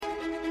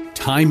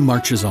Time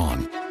marches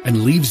on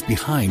and leaves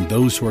behind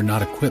those who are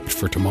not equipped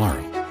for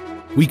tomorrow.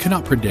 We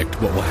cannot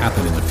predict what will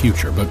happen in the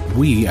future, but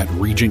we at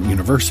Regent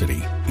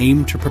University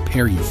aim to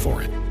prepare you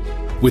for it.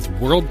 With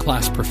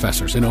world-class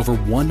professors in over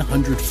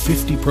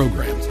 150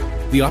 programs,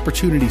 the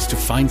opportunities to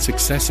find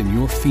success in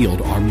your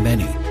field are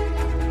many.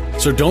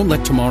 So don't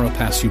let tomorrow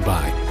pass you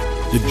by.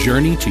 The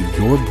journey to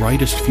your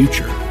brightest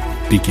future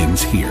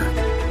begins here.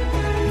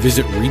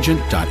 Visit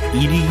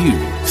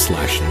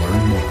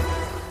regent.edu/learn more.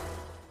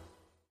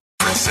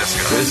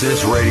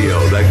 Business radio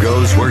that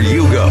goes where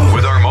you go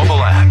with our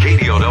mobile app,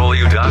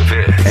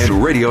 KDOW.biz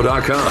and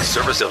radio.com, a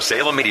service of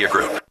Salem Media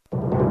Group.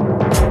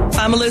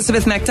 I'm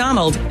Elizabeth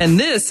McDonald, and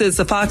this is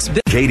the Fox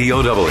Business.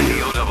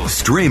 KDOW.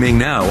 Streaming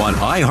now on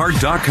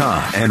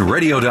iHeart.com and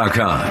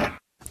radio.com.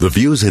 The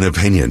views and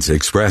opinions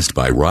expressed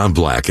by Rob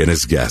Black and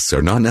his guests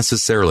are not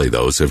necessarily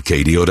those of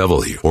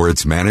KDOW or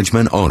its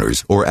management,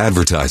 owners, or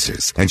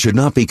advertisers and should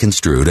not be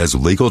construed as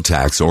legal,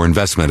 tax, or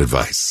investment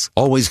advice.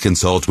 Always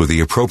consult with the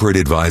appropriate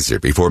advisor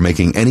before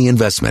making any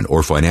investment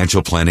or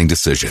financial planning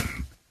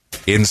decision.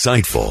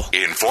 Insightful,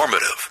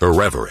 informative,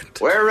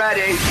 irreverent. We're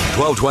ready.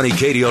 1220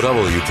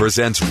 KDOW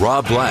presents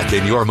Rob Black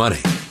and Your Money,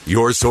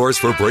 your source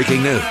for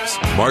breaking news,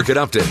 market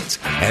updates,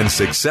 and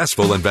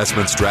successful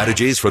investment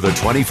strategies for the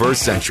 21st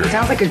century.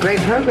 Sounds like a great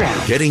program.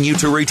 Getting you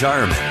to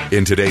retirement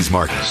in today's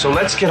market. So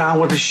let's get on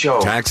with the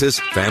show. Taxes,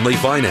 family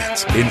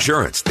finance,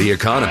 insurance, the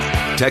economy,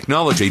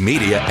 technology,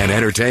 media, and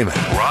entertainment.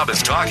 Rob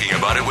is talking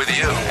about it with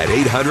you at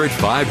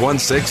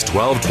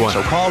 800-516-1220.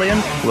 So call in,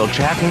 we'll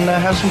chat and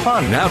have some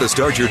fun. Now to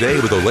start your day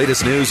with the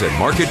latest news and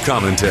market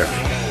commentary.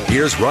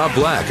 Here's Rob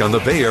Black on the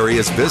Bay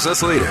Area's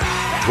business leader,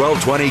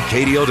 1220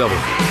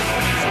 KDOW.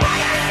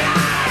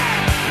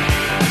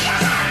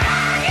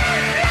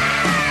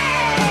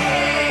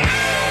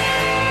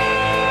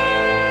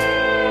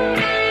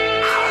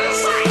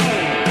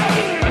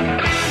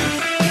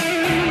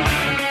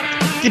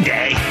 Good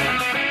day.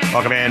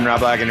 Welcome in,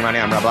 Rob Black and Your Money.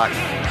 I'm Rob Black.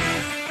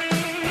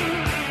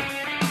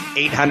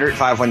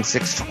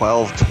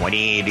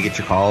 800-516-1220 to get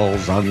your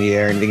calls on the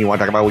air. Anything you want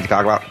to talk about, we can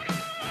talk about.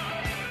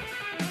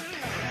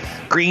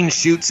 Green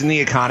shoots in the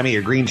economy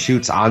or green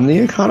shoots on the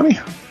economy?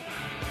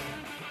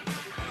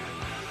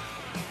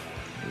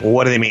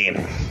 What do they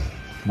mean?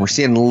 We're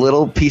seeing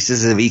little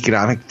pieces of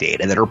economic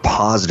data that are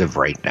positive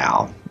right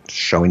now,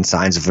 showing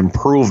signs of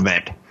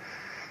improvement.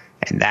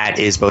 And that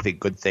is both a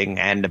good thing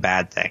and a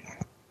bad thing.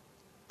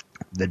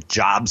 The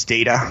jobs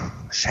data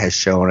has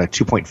shown a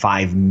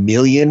 2.5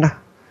 million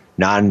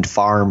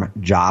non-farm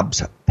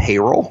jobs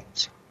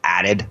payrolls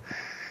added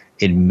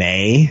in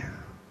May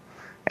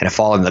and a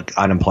fall in the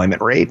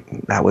unemployment rate.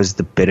 That was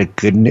the bit of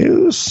good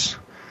news.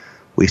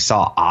 We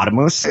saw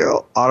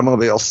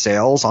automobile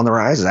sales on the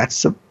rise.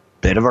 That's a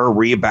bit of a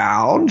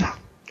rebound. A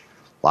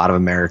lot of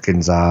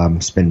Americans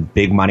spend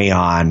big money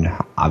on,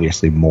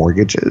 obviously,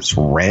 mortgages,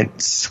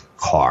 rents,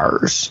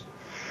 cars.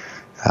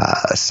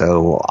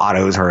 So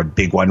autos are a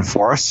big one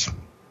for us.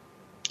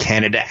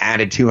 Canada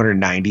added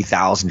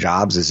 290,000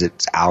 jobs as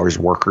its hours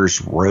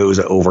workers rose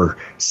over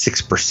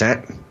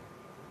 6%.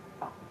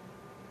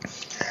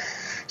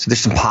 So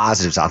there's some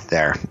positives out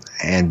there.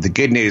 And the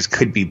good news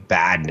could be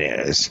bad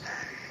news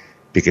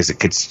because it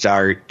could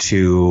start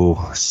to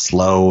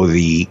slow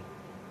the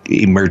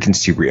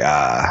emergency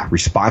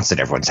response that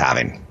everyone's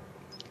having.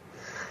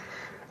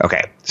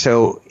 Okay,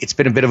 so it's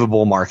been a bit of a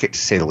bull market, to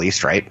say the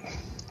least, right?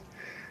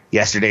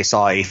 Yesterday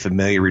saw a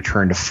familiar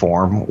return to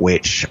form,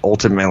 which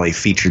ultimately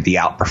featured the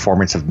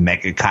outperformance of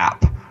mega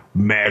cap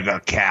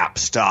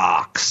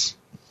stocks.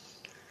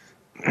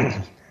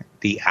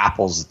 The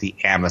Apples, the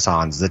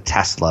Amazons, the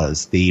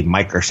Teslas, the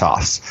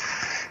Microsofts,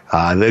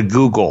 the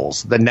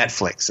Googles, the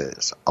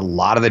Netflixes. A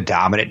lot of the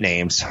dominant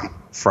names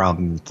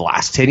from the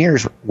last 10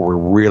 years were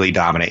really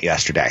dominant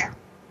yesterday.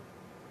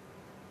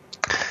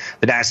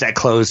 The NASDAQ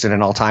closed at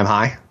an all-time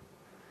high.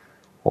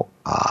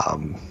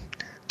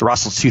 The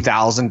Russell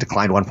 2000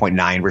 declined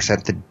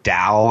 1.9%. The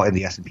Dow and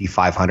the S&P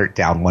 500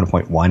 down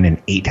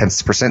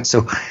 1.1%.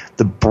 So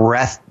the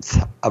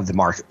breadth of the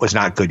market was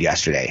not good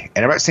yesterday.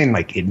 And I'm not saying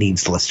like it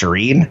needs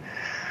Listerine.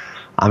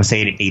 I'm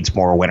saying it needs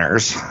more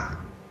winners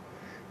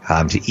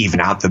to even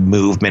out the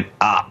movement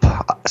up.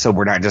 So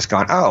we're not just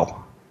going,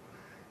 oh,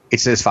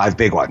 it's those five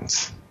big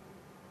ones.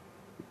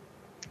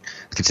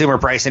 The Consumer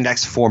Price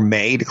Index for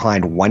May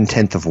declined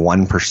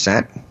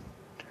 0.1%.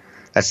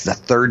 That's the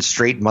third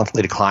straight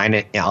monthly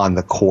decline on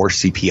the core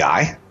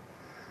CPI.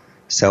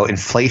 So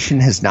inflation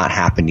has not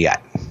happened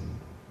yet.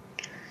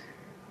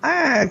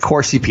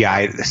 Core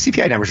CPI, the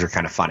CPI numbers are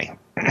kind of funny.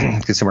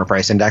 Consumer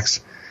Price Index.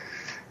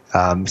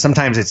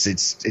 Sometimes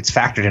it's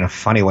factored in a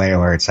funny way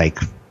where it's like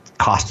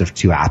cost of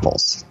 2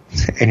 apples.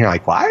 And you're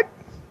like, what?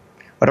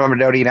 What if I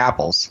don't eat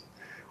apples?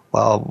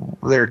 Well,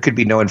 there could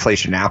be no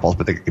inflation in apples,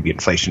 but there could be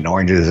inflation in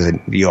oranges,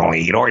 and you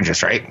only eat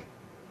oranges, right?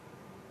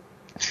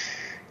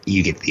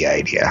 You get the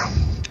idea.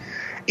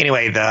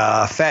 Anyway,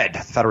 the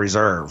Federal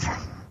Reserve,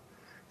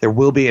 there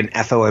will be an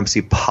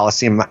FOMC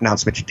policy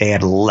announcement today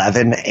at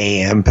 11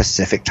 a.m.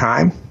 Pacific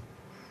time.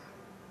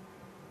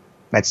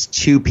 That's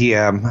 2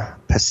 p.m.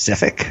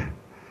 Pacific.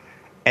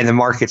 and the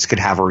markets could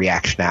have a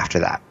reaction after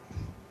that.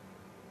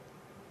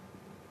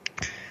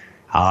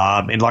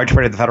 In large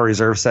part, the Federal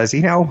Reserve says,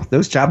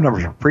 those job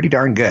numbers are pretty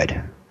darn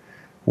good.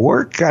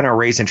 We're going to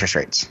raise interest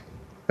rates.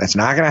 That's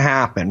not going to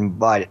happen,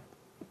 but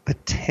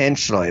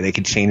potentially they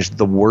could change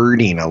the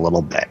wording a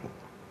little bit.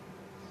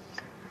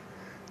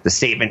 The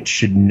statement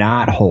should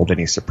not hold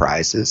any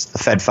surprises. The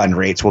Fed fund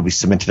rates will be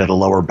cemented at a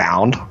lower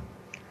bound,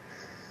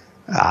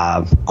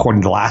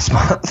 according to last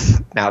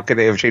month. Now, could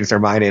they have changed their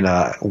mind in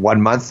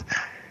 1 month,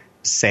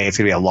 say it's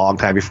going to be a long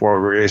time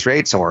before we raise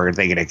rates, or are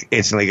they going to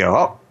instantly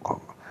go,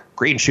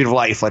 green shoot of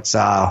life, let's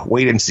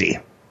wait and see.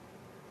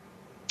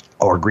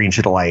 Or green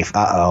shoot of life,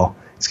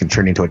 it's going to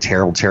turn into a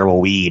terrible, terrible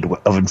weed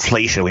of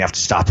inflation. We have to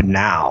stop it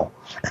now.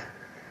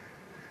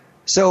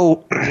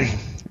 So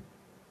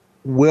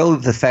will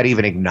the Fed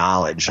even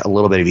acknowledge a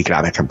little bit of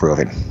economic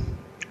improving?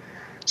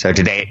 So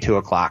today at 2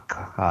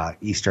 o'clock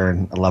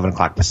Eastern, 11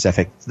 o'clock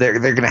Pacific, they're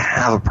going to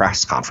have a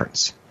press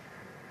conference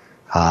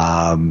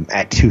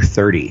at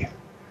 2:30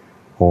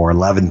 or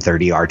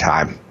 11:30 our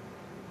time.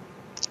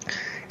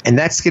 And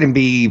that's going to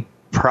be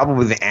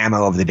probably the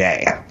ammo of the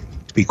day,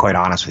 to be quite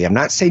honest with you. I'm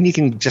not saying you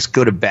can just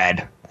go to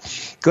bed,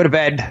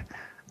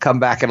 come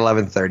back at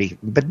 11:30,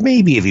 but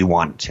maybe if you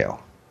want to.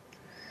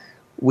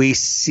 We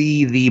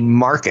see the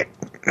market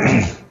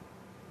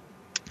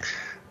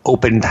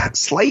opened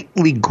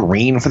slightly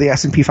green for the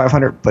S&P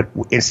 500, but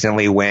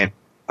instantly went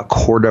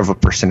 0.25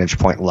 percentage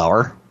point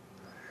lower.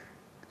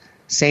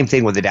 Same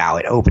thing with the Dow.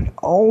 It opened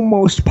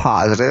almost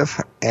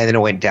positive, and then it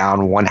went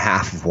down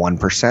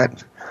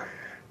 0.5%.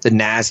 The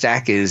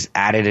NASDAQ is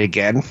at it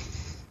again.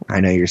 I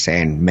know you're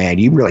saying, man,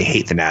 you really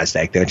hate the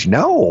NASDAQ, don't you?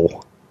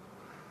 No.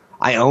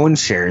 I own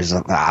shares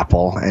of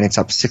Apple, and it's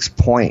up 6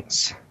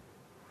 points.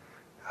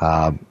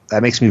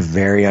 That makes me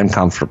very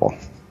uncomfortable.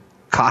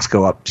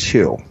 Costco up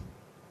 2.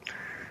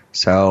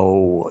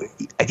 So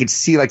I could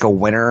see like a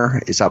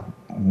winner is up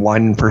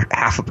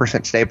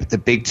 0.5% today, but the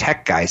big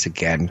tech guys,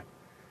 again,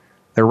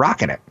 they're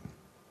rocking it.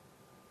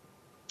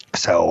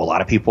 So a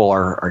lot of people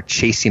are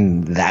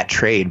chasing that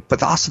trade,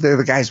 but also they're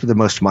the guys with the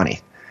most money.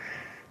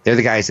 They're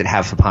the guys that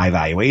have some high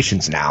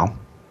valuations now,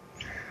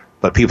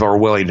 but people are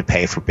willing to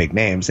pay for big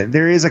names. And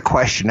there is a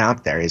question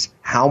out there, is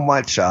how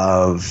much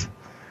of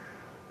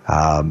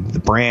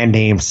the brand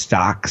name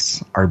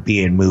stocks are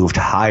being moved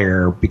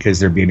higher because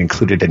they're being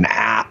included in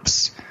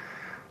apps,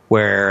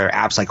 where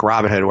apps like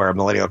Robinhood, where a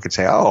millennial could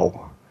say,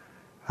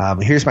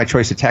 here's my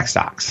choice of tech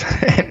stocks.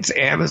 It's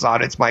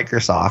Amazon, it's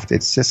Microsoft,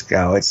 it's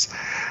Cisco. It's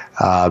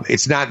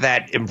not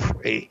that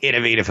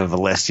innovative of a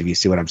list, if you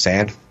see what I'm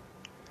saying.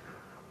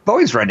 I've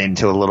always run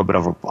into a little bit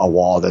of a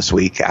wall this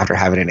week after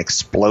having an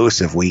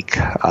explosive week.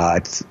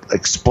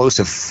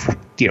 Explosive,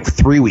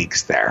 3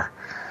 weeks there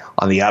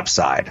on the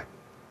upside.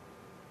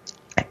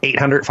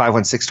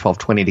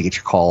 800-516-1220 to get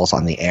your calls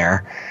on the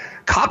air.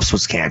 Cops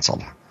was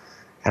canceled.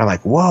 And I'm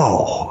like,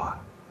 whoa.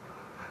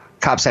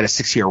 Cops had a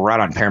 6-year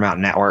run on Paramount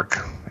Network,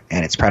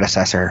 and its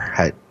predecessor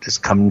has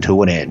come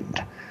to an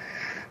end.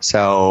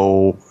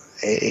 So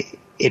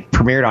it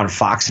premiered on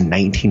Fox in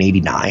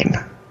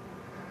 1989.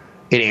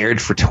 It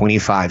aired for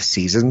 25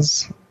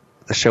 seasons.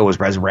 The show was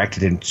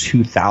resurrected in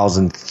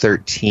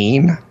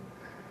 2013.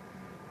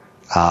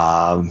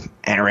 And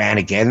it ran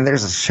again.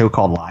 There's a show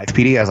called Live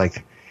PD. I was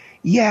like,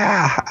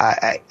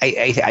 yeah,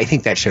 I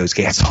think that show's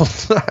canceled.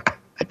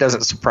 That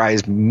doesn't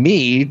surprise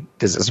me.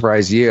 Does it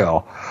surprise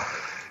you?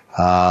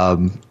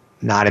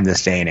 Not in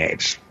this day and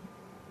age.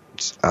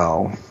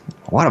 So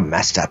what a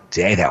messed up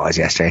day that was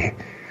yesterday.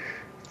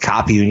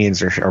 Cop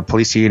unions or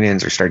police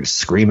unions are starting to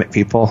scream at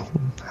people,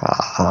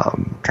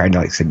 trying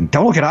to say,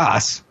 don't look at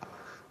us.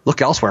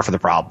 Look elsewhere for the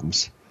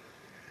problems.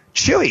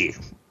 Chewy.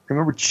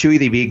 Remember Chewy,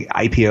 the big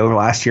IPO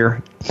last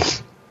year?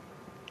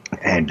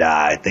 And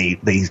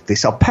they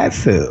sell pet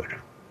food.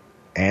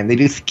 And they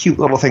do cute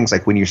little things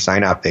like when you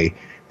sign up, they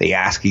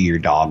ask you your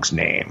dog's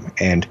name.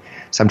 And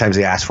sometimes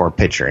they ask for a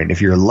picture. And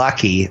if you're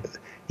lucky,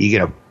 you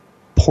get a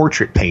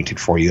portrait painted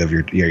for you of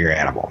your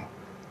animal.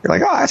 You're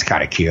like, oh, that's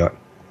kind of cute.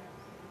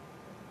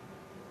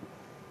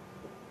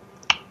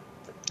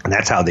 And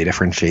that's how they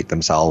differentiate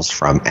themselves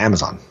from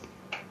Amazon.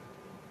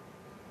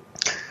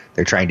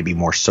 They're trying to be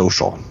more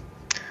social.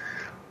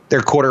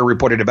 Their quarter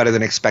reported a better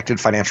than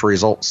expected financial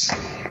results.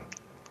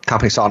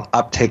 Company saw an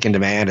uptick in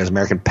demand as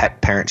American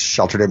pet parents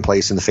sheltered in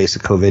place in the face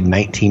of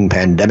COVID-19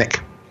 pandemic.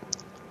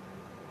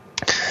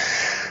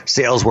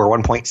 Sales were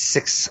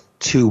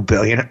 $1.62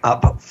 billion,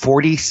 up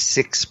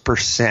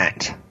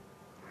 46%.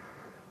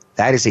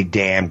 That is a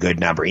damn good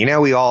number.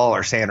 We all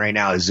are saying right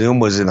now Zoom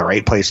was in the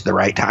right place at the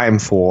right time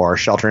for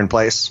shelter in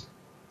place.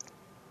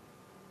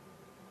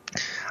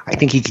 I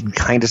think you can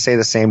kind of say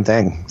the same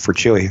thing for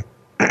Chewy.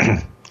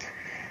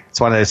 It's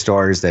one of those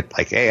stores that,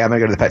 like, hey, I'm going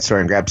to go to the pet store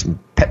and grab some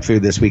pet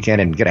food this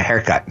weekend and get a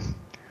haircut.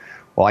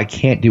 Well, I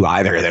can't do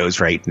either of those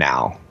right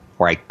now,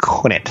 or I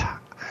couldn't.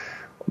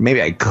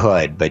 Maybe I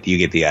could, but you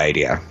get the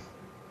idea.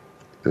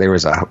 There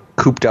was a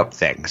cooped up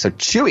thing. So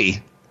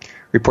Chewy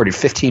reported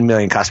 15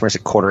 million customers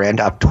at quarter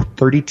end, up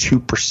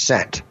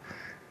 32%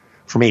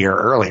 from a year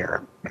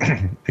earlier.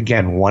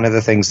 Again, one of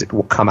the things that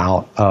will come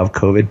out of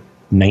COVID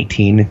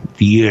COVID-19,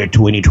 the year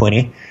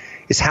 2020,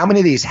 is how many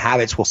of these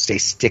habits will stay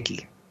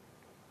sticky.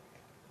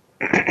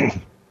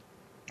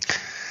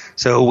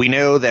 So we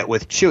know that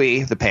with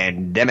Chewy, the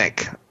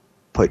pandemic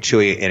put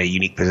Chewy in a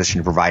unique position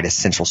to provide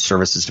essential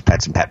services to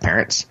pets and pet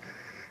parents.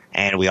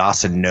 And we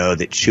also know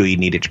that Chewy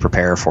needed to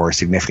prepare for a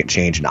significant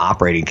change in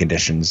operating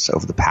conditions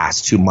over the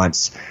past 2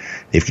 months.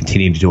 They've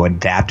continued to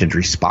adapt and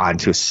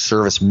respond to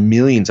service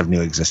millions of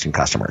new existing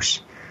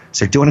customers.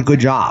 So they're doing a good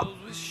job.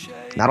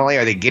 Not only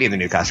are they getting the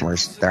new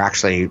customers, they're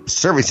actually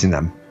servicing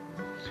them.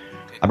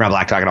 I'm Rob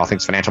Black, talking all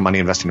things financial, money,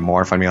 investing, and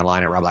more. Find me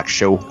online at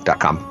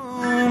robblackshow.com.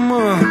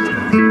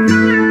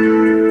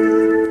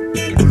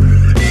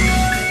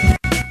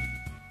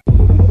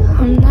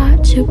 I'm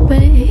not your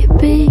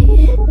baby.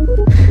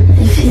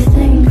 If you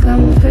think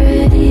I'm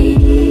pretty,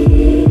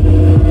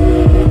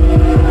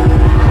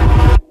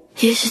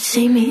 you should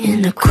see me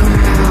in the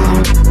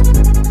crowd.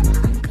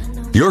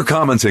 Your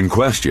comments and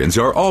questions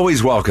are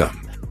always welcome.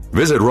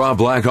 Visit Rob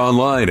Black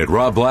online at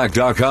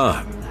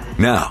robblack.com.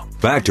 Now,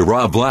 back to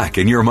Rob Black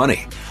and Your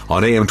Money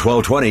on AM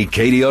 1220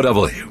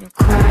 KDOW.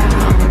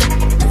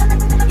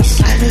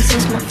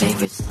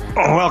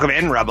 Welcome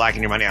in, Rob Black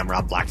and Your Money. I'm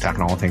Rob Black,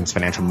 talking all things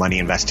financial, money,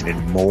 investing,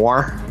 and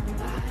more.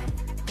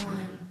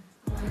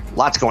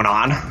 Lots going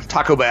on.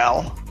 Taco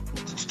Bell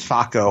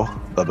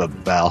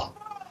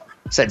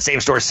said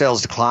same-store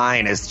sales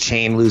decline as the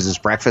chain loses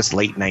breakfast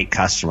late-night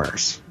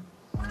customers.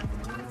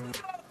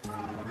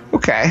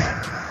 Okay.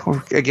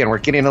 Again, we're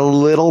getting a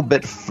little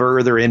bit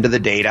further into the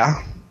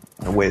data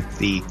with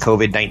the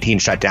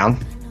COVID-19 shutdown.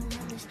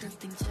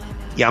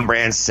 Yum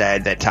Brands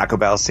said that Taco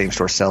Bell's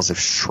same-store sales have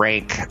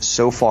shrank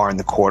so far in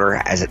the quarter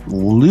as it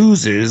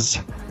loses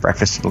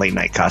breakfast and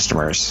late-night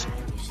customers.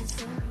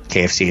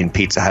 KFC and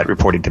Pizza Hut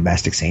reported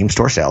domestic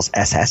same-store sales,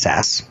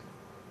 SSS.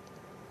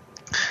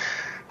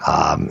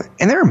 And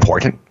they're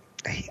important.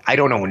 I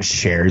don't own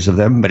shares of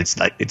them, but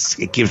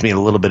it gives me a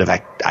little bit of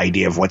an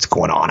idea of what's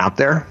going on out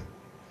there.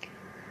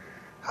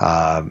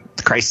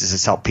 The crisis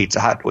has helped Pizza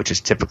Hut, which is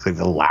typically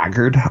the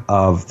laggard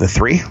of the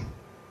three.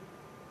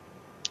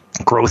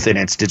 Growth in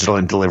its digital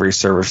and delivery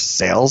service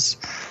sales,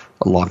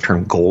 a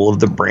long-term goal of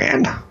the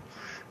brand,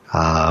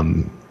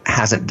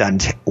 hasn't done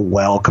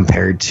well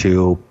compared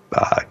to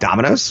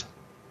Domino's.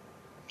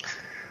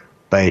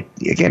 But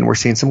again, we're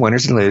seeing some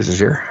winners and losers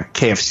here.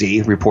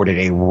 KFC reported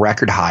a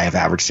record high of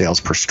average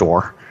sales per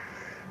store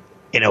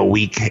in a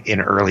week in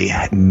early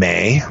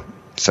May.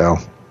 So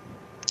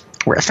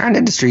restaurant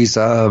industries,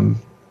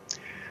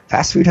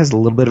 fast food has a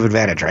little bit of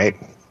advantage, right?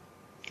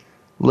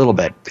 A little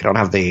bit. They don't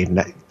have they've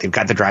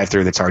got the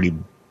drive-through that's already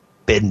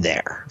been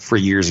there for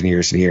years and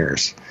years and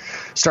years.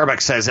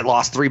 Starbucks says it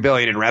lost $3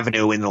 billion in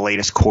revenue in the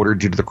latest quarter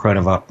due to the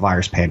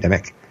coronavirus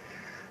pandemic.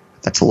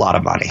 That's a lot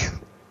of money.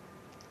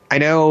 I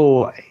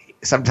know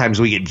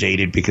sometimes we get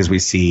jaded because we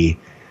see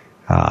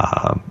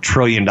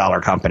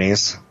trillion-dollar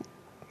companies,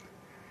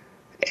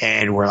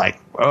 and we're like,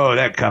 oh,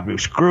 that company,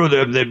 screw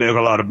them, they make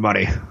a lot of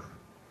money.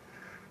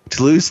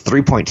 To lose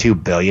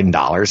 $3.2 billion in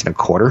a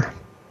quarter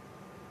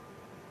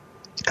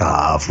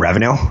of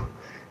revenue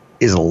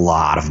is a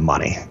lot of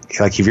money.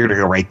 Like, if you're going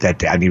to go write that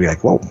down, you'd be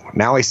like, whoa,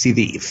 now I see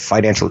the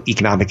financial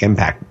economic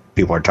impact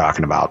people are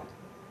talking about.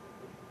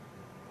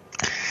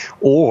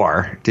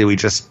 Or did we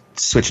just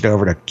switch it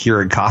over to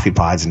Keurig coffee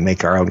pods and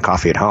make our own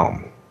coffee at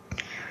home?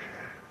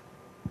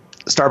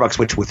 Starbucks,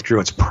 which withdrew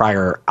its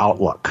prior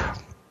outlook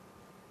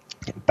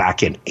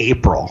back in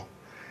April,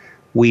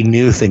 we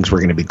knew things were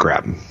going to be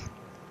grim.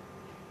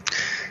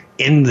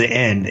 In the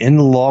end, in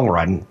the long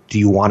run, do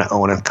you want to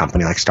own a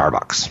company like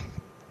Starbucks?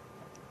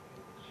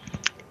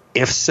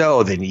 If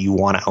so, then you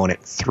want to own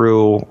it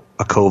through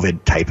a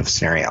COVID type of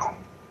scenario.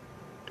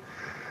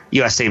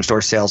 U.S.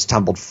 same-store sales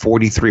tumbled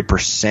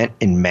 43%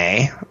 in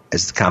May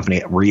as the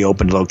company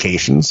reopened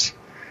locations.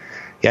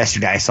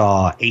 Yesterday, I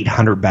saw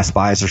 800 Best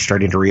Buys are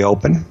starting to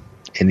reopen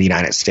in the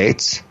United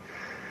States.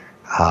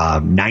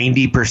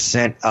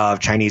 90% of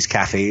Chinese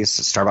cafes,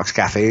 Starbucks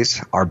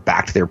cafes, are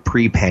back to their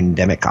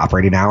pre-pandemic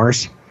operating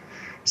hours.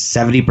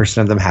 70%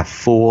 of them have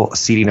full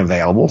seating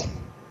available.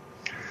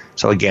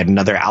 So again,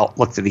 another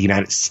outlook that the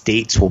United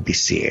States will be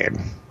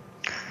seeing.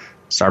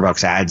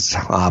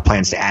 Starbucks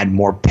plans to add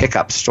more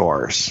pickup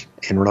stores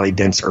in really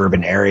dense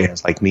urban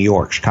areas like New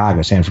York,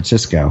 Chicago, San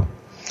Francisco.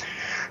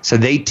 So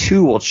they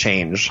too will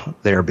change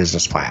their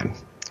business plan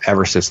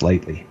ever so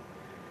slightly.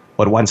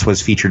 What once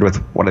was featured with,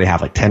 what do they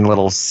have, like 10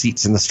 little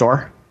seats in the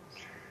store?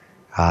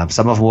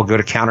 Some of them will go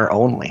to counter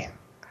only.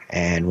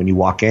 And when you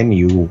walk in,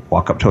 you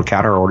walk up to a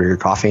counter, order your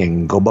coffee,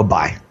 and go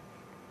bye-bye.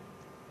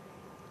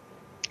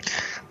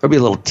 There'll be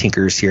little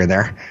tinkers here and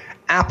there.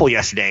 Apple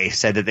yesterday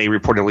said that they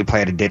reportedly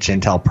plan to ditch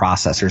Intel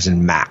processors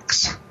in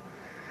Macs.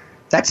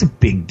 That's a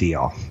big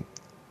deal.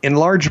 In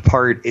large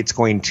part, it's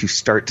going to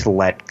start to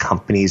let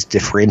companies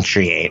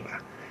differentiate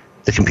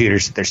the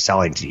computers that they're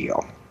selling to you.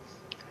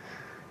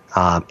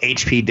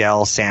 HP,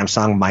 Dell,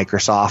 Samsung,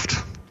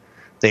 Microsoft,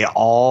 they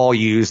all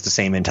use the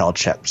same Intel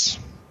chips.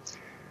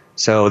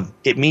 So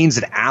it means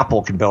that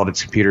Apple can build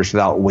its computers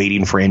without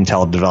waiting for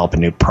Intel to develop a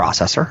new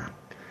processor.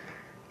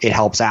 It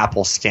helps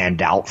Apple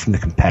stand out from the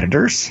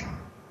competitors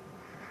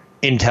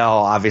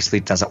Intel obviously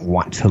doesn't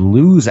want to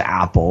lose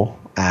Apple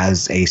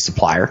as a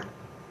supplier.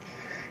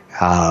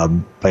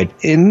 But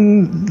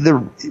in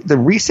the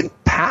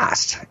recent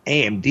past,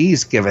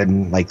 AMD's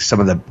given like some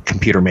of the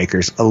computer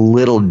makers a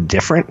little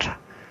different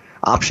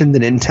option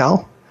than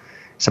Intel.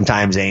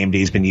 Sometimes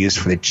AMD's been used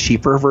for the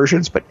cheaper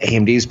versions, but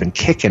AMD's been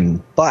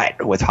kicking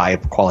butt with high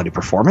quality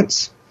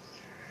performance.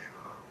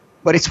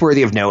 But it's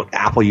worthy of note,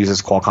 Apple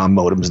uses Qualcomm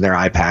modems in their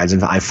iPads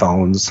and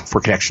iPhones for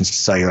connections to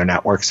cellular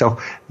networks. So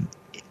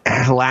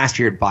last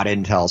year it bought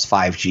Intel's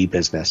 5G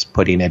business,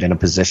 putting it in a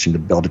position to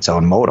build its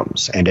own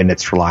modems and in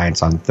its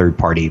reliance on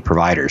third-party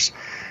providers.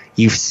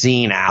 You've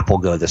seen Apple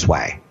go this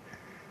way.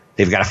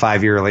 They've got a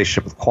 5-year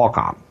relationship with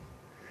Qualcomm.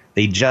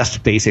 They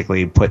just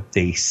basically put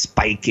the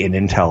spike in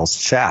Intel's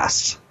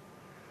chest,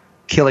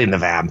 killing the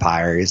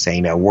vampires,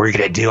 saying, we're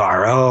going to do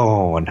our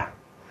own.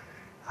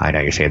 I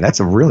know you're saying that's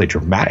a really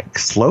dramatic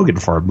slogan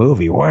for a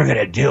movie. We're going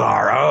to do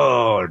our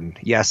own.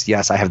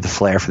 Yes, I have the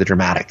flair for the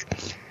dramatic.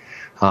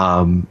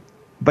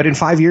 But in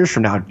 5 years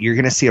from now, you're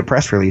going to see a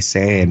press release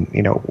saying,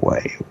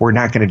 we're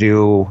not going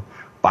to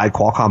buy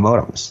Qualcomm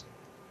modems.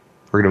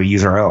 We're going to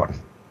use our own.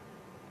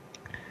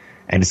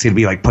 And it's going to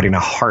be like putting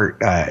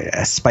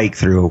a spike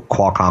through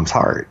Qualcomm's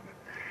heart.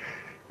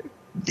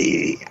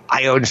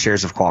 I own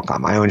shares of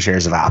Qualcomm. I own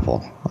shares of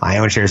Apple. I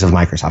own shares of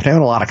Microsoft. I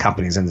own a lot of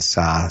companies in this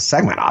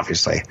segment,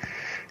 obviously,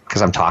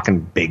 because I'm talking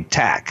big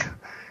tech.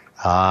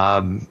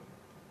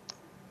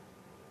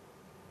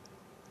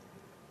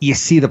 You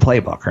see the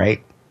playbook,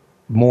 right?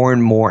 More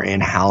and more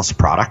in-house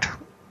product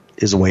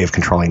is a way of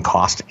controlling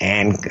cost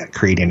and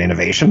creating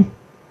innovation.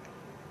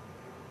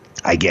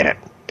 I get it.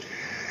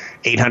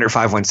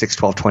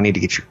 800-516-1220 to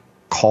get your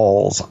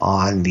calls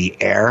on the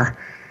air.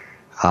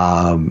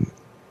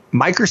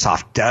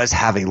 Microsoft does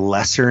have a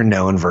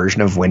lesser-known version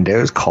of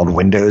Windows called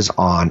Windows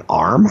on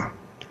ARM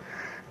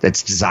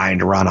that's designed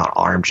to run on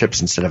ARM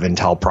chips instead of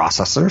Intel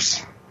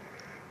processors.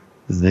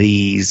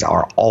 These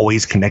are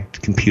always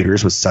connected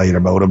computers with cellular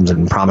modems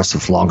and promise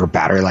of longer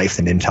battery life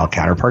than Intel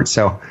counterparts.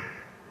 So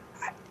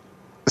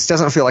this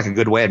doesn't feel like a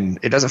good win.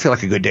 It doesn't feel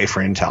like a good day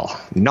for Intel.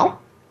 No.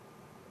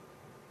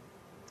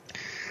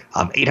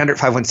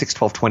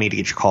 800-516-1220 to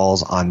get your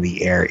calls on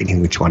the air.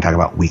 Anything that you want to talk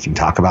about, we can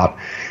talk about.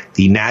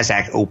 The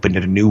NASDAQ opened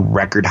at a new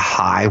record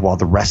high while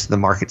the rest of the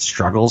market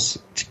struggles.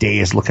 Today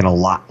is looking a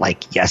lot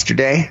like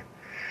yesterday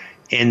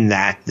in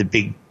that the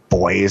big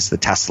boys, the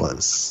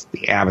Teslas,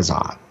 the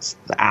Amazons,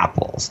 the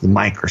Apples, the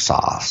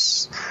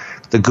Microsofts,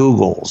 the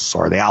Googles,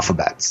 or the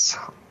Alphabets,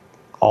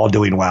 all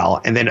doing well.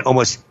 And then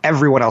almost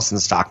everyone else in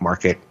the stock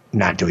market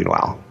not doing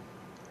well.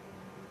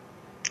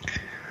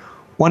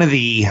 One of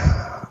the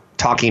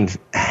talking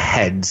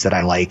heads that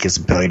I like is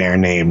a billionaire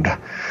named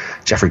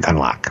Jeffrey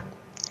Gundlach.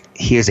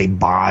 He is a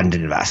bond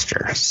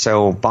investor.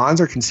 So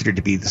bonds are considered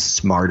to be the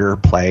smarter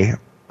play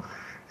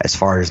as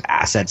far as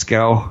assets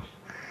go.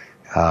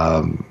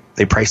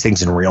 They price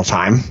things in real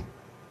time.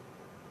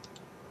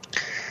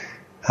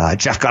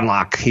 Jeff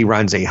Gundlach, he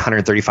runs a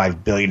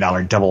 $135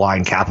 billion double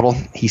line capital.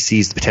 He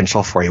sees the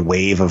potential for a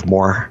wave of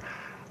more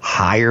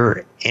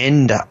higher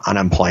end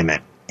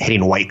unemployment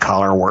hitting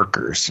white-collar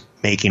workers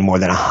making more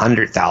than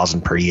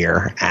 $100,000 per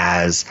year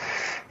as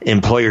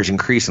employers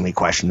increasingly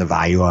question the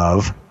value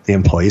of the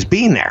employees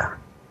being there.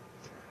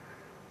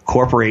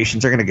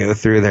 Corporations are going to go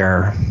through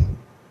their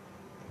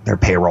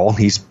payroll,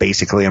 he's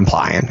basically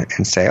implying,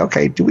 and say,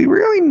 okay, do we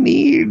really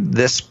need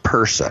this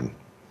person?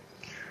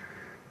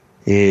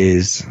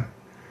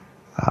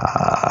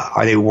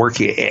 Are they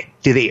working?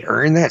 Do they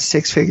earn that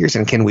six figures,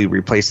 and can we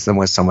replace them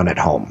with someone at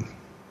home?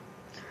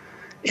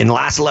 In the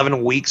last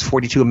 11 weeks,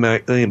 42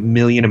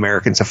 million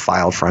Americans have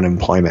filed for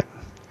unemployment.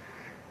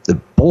 The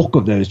bulk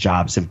of those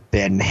jobs have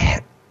been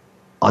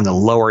on the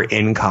lower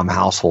income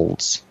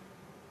households.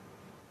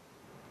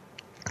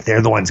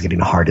 They're the ones getting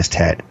the hardest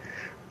hit.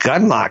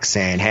 Gundlach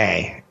saying,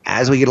 hey,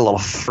 as we get a little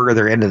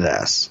further into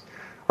this,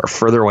 or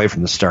further away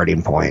from the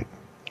starting point,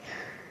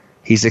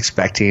 he's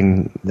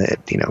expecting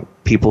that,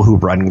 people who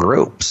run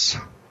groups,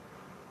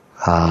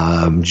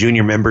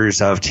 junior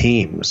members of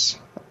teams,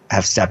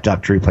 have stepped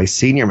up to replace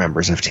senior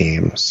members of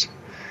teams.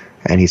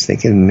 And he's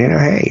thinking,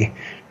 hey,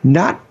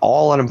 not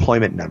all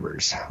unemployment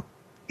numbers.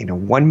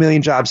 1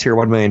 million jobs here,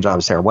 1 million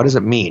jobs there. What does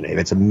it mean? If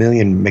it's 1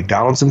 million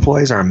McDonald's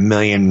employees or 1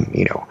 million,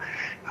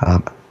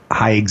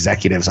 high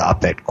executives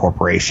up at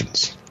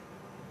corporations.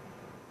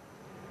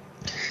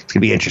 It's going to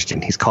be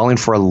interesting. He's calling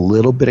for a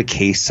little bit of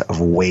case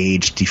of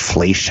wage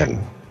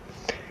deflation.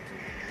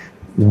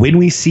 When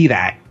we see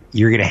that,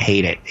 you're going to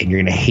hate it, and you're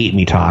going to hate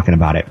me talking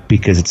about it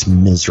because it's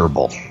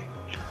miserable.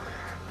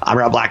 I'm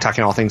Rob Black,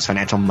 talking all things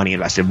financial, money,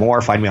 invested,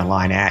 more. Find me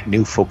online at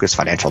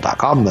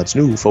newfocusfinancial.com. That's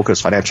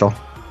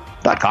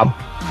newfocusfinancial.com.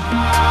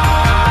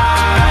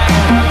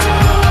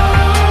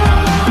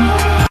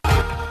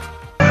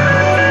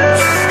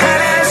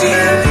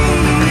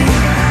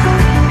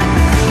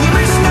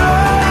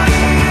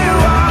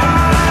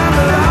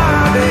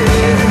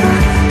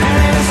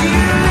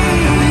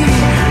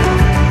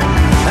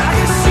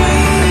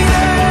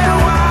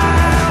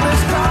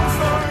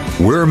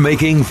 We're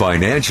making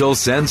financial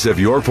sense of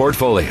your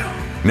portfolio.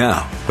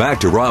 Now, back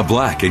to Rob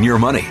Black and Your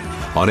Money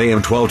on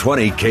AM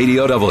 1220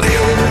 KDOW.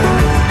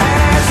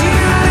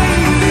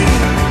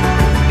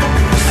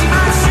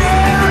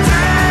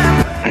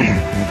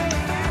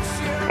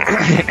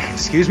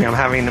 Excuse me, I'm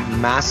having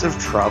massive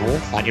trouble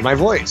finding my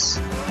voice.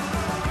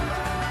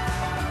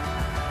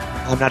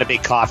 I'm not a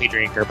big coffee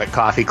drinker, but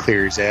coffee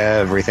clears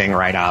everything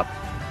right up.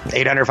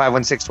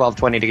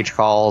 800-516-1220 to get your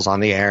calls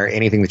on the air.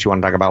 Anything that you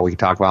want to talk about, we can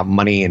talk about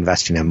money,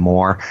 investing, and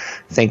more.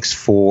 Thanks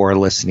for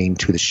listening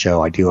to the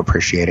show. I do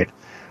appreciate it.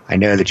 I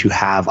know that you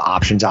have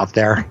options out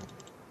there.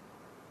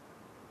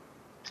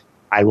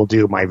 I will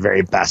do my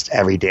very best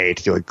every day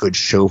to do a good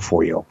show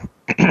for you.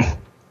 I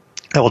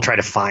will try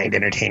to find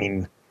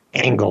entertaining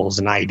angles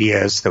and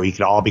ideas so we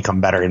can all become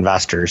better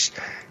investors.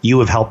 You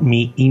have helped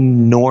me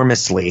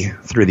enormously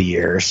through the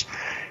years.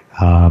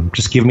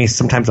 Just give me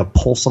sometimes a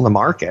pulse on the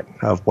market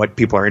of what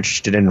people are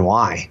interested in and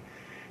why.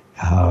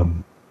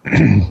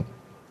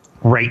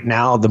 Right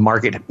now, the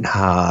market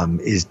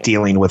is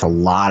dealing with a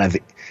lot of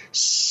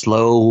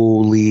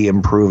slowly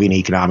improving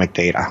economic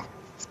data.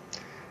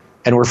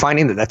 And we're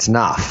finding that that's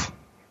enough.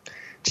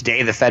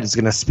 Today, the Fed is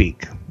going to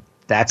speak.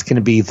 That's going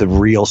to be the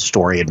real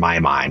story in my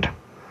mind.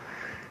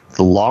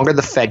 The longer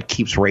the Fed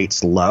keeps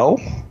rates low,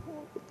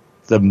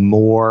 the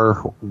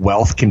more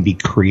wealth can be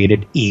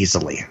created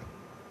easily.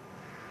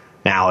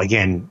 Now,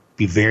 again,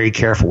 be very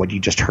careful what you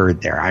just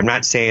heard there. I'm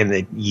not saying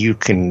that you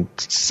can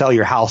sell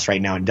your house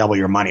right now and double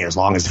your money as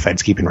long as the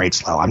Fed's keeping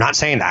rates low. I'm not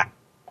saying that.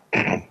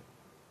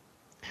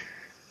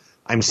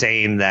 I'm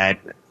saying that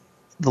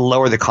the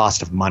lower the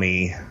cost of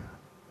money,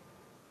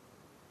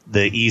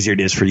 the easier it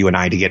is for you and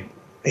I to get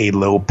a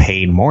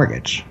low-paying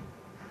mortgage.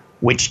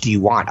 Which do you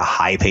want, a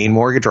high-paying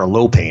mortgage or a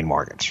low-paying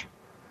mortgage?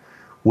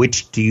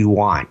 Which do you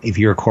want if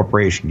you're a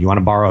corporation? You want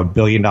to borrow $1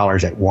 billion at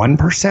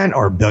 1%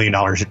 or $1 billion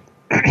at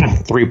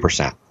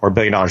 3% or $1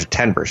 billion at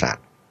 10%?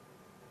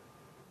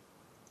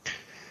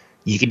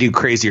 You can do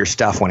crazier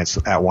stuff when it's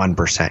at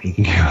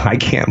 1%. I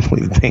can't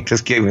believe the bank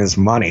just gave me this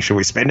money. Should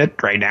we spend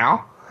it right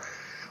now?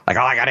 Like,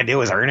 all I got to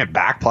do is earn it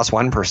back plus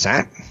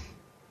 1%?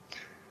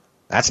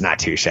 That's not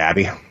too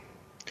shabby.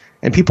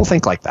 And people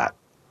think like that.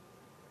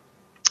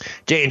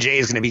 J&J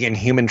is going to begin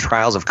human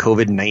trials of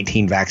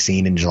COVID-19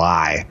 vaccine in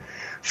July.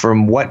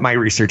 From what my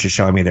research is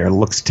showing me, there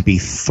looks to be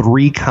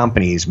 3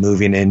 companies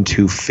moving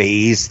into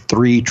phase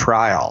 3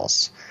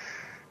 trials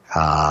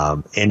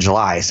in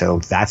July. So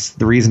that's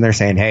the reason they're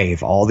saying, hey,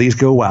 if all these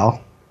go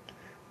well,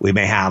 we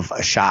may have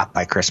a shot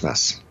by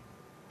Christmas.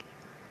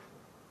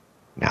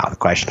 Now, the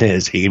question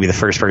is, are you going to be the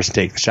first person to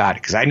take the shot?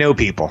 Because I know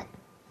people.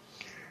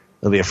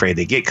 They'll be afraid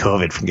they get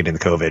COVID from getting the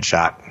COVID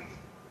shot.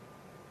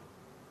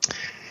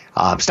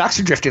 Stocks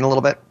are drifting a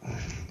little bit.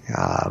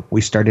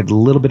 We started a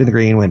little bit in the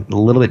green, went a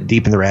little bit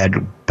deep in the red,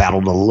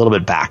 battled a little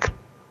bit back.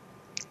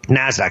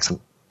 Nasdaq's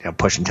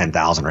pushing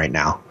 10,000 right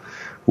now,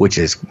 which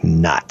is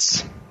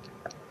nuts.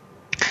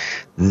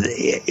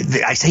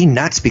 I say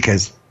nuts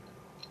because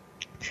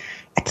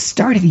at the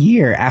start of the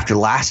year, after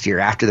last year,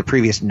 after the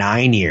previous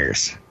 9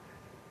 years,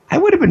 I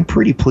would have been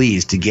pretty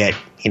pleased to get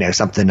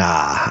something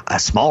a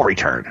small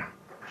return.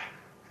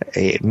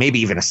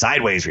 Maybe even a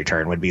sideways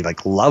return would be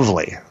like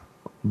lovely.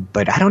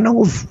 But I don't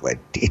know if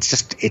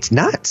it's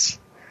nuts.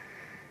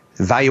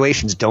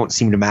 Valuations don't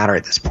seem to matter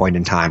at this point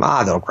in time.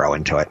 They'll grow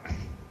into it.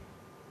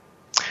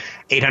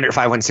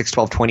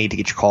 800-516-1220 to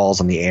get your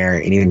calls on the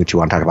air. Anything that you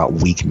want to talk about,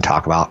 we can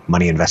talk about.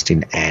 Money,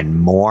 investing, and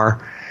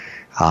more.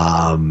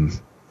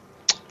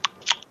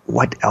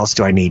 What else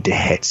do I need to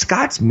hit?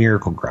 Scott's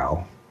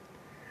Miracle-Gro.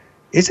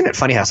 Isn't it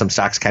funny how some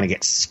stocks kind of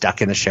get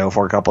stuck in the show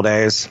for a couple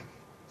days?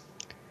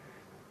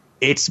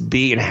 It's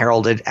being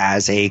heralded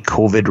as a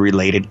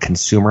COVID-related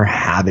consumer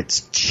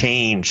habits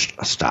change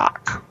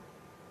stock.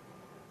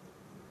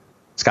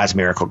 Scott's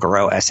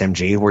Miracle-Gro,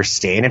 SMG. We're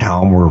staying at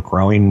home. We're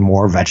growing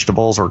more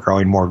vegetables. We're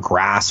growing more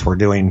grass. I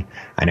know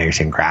you're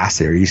saying grass.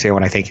 Are you saying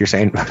what I think you're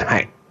saying?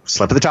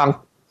 Slip of the tongue.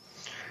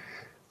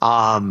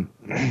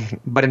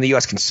 But in the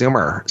U.S.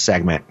 consumer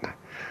segment,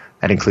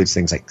 that includes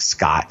things like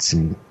Scott's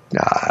and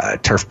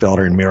Turf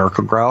Builder and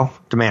Miracle-Gro.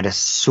 Demand has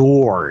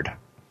soared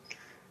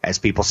as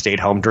people stayed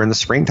home during the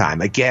springtime.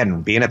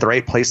 Again, being at the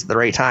right place at the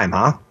right time,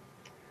 huh?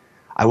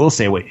 I will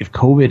say, if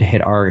COVID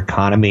hit our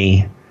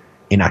economy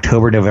in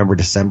October, November,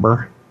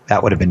 December,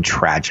 that would have been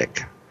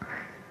tragic.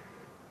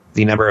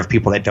 The number of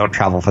people that don't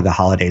travel for the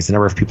holidays, the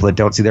number of people that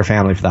don't see their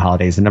family for the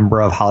holidays, the number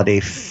of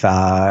holiday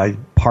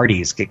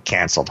parties get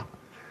canceled.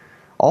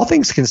 All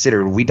things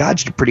considered, we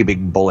dodged a pretty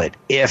big bullet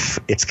if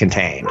it's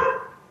contained.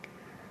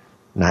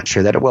 Not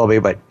sure that it will be,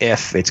 but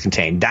if it's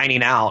contained.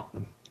 Dining out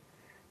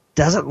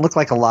doesn't look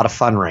like a lot of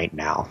fun right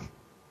now.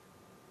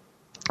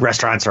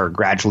 Restaurants are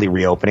gradually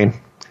reopening.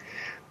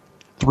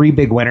 3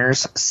 big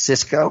winners: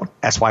 Cisco,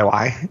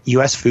 SYY,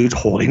 US Foods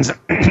Holdings,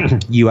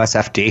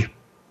 USFD,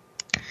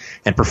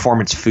 and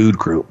Performance Food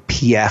Group,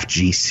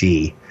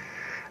 PFGC.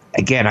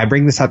 Again, I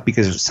bring this up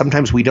because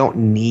sometimes we don't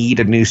need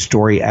a news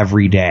story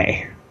every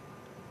day.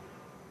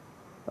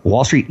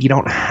 Wall Street, you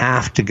don't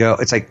have to go.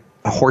 It's like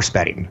horse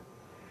betting.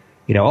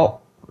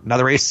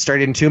 Another race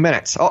started in 2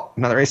 minutes.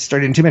 Another race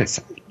started in 2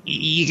 minutes.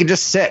 You can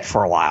just sit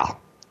for a while.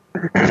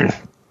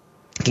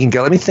 You can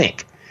go, let me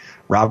think.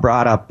 Rob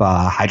brought up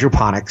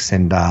hydroponics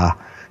and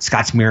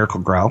Scott's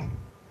Miracle-Gro.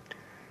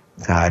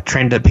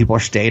 Trend that people are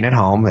staying at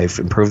home. They've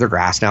improved their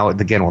grass. Now,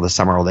 again, will the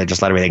summer, will they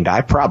just let everything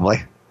die? Probably.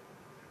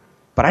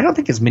 But I don't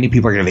think as many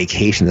people are going to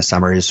vacation this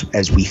summer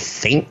as we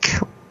think.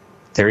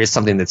 There is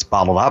something that's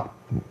bottled up.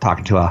 I'm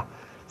talking to a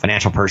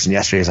financial person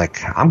yesterday. He's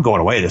like, I'm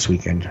going away this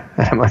weekend.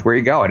 And I'm like, where are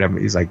you going?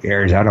 He's like,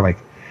 Arizona. I'm like,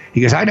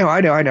 he goes, I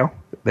know.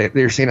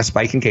 They're seeing a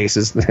spike in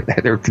cases.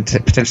 They're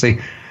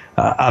potentially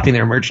upping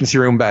their emergency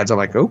room beds. I'm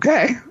like,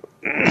 okay.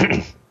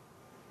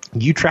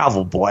 You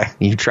travel, boy.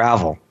 You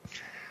travel.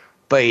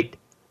 But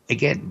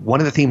again, one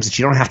of the themes that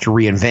you don't have to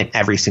reinvent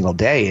every single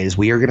day is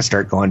we are going to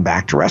start going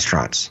back to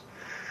restaurants.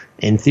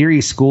 In theory,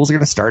 schools are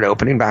going to start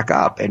opening back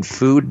up, and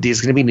food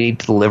is going to be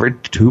needed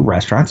delivered to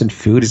restaurants, and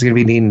food is going to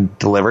be needed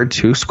delivered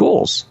to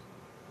schools.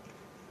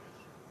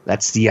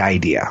 That's the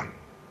idea.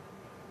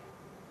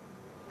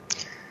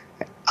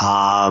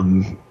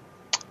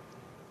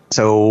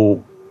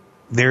 So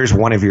there's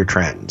one of your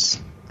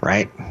trends,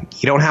 right?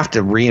 You don't have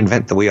to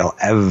reinvent the wheel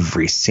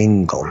every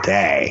single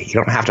day. You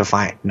don't have to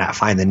find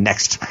the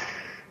next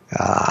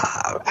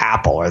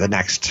Apple or the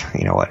next,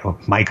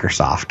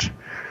 Microsoft.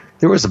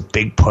 There was a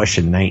big push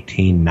in the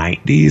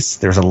 1990s.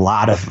 There's a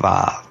lot of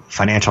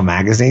financial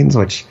magazines,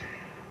 which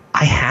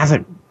I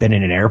haven't been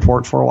in an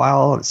airport for a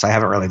while, so I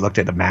haven't really looked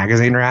at the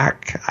magazine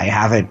rack. I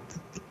haven't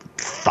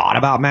thought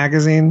about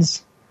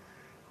magazines.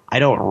 I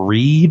don't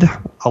read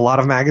a lot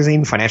of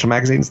financial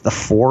magazines. The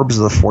Forbes,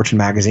 the Fortune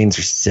magazines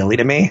are silly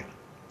to me.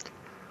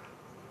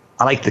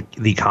 I like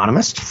the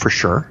Economist, for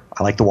sure.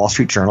 I like the Wall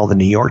Street Journal, the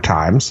New York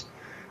Times.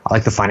 I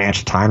like the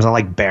Financial Times. I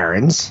like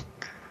Barron's.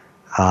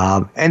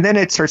 And then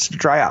it starts to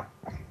dry up.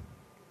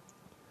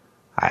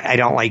 I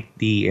don't like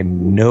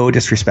in no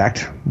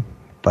disrespect,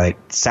 but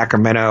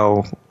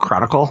Sacramento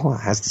Chronicle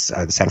has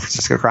the San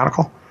Francisco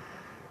Chronicle,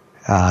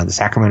 the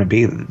Sacramento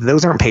Bee.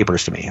 Those aren't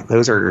papers to me.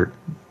 Those are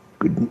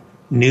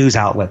news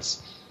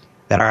outlets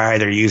that are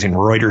either using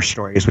Reuters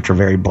stories, which are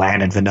very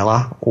bland and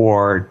vanilla,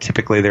 or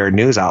typically they're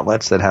news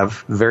outlets that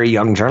have very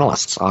young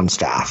journalists on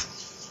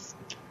staff.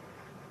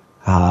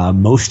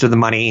 Most of the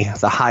money,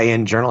 the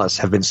high-end journalists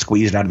have been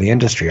squeezed out of the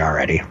industry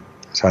already.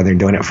 So they're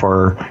doing it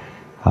for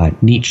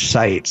niche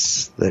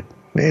sites that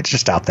it's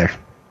just out there.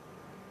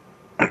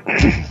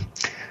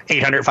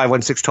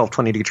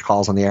 800-516-1220 to get your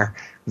calls on the air.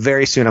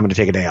 Very soon I'm going to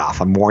take a day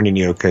off. I'm warning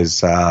you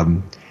because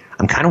I'm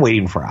kind of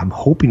I'm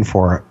hoping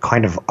for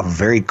kind of a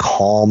very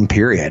calm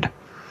period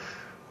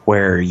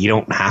where you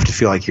don't have to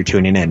feel like you're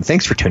tuning in.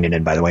 Thanks for tuning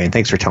in, by the way, and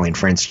thanks for telling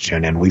friends to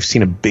tune in. We've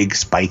seen a big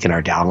spike in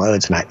our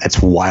downloads, and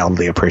that's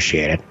wildly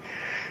appreciated.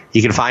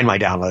 You can find my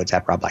downloads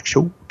at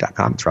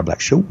robblackshow.com. It's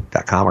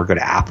robblackshow.com, or go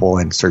to Apple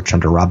and search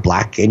under Rob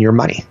Black and your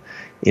money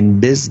in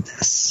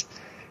business.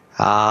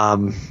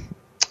 Uber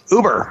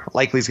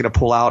likely is going to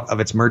pull out of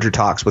its merger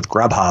talks with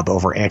Grubhub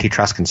over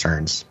antitrust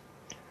concerns.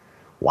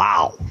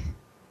 Wow.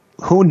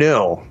 Who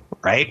knew,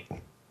 right?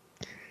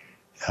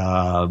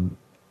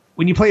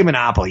 When you play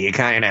Monopoly, you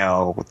kind of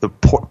know the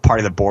part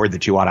of the board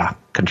that you want to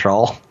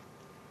control.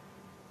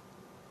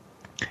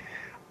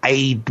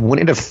 I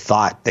wouldn't have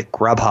thought that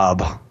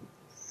Grubhub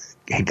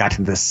had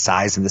gotten the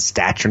size and the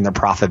stature and the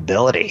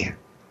profitability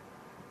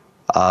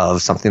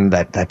of something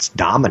that's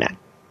dominant.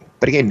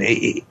 But again,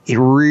 it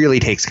really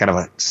takes kind of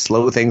a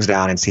slow things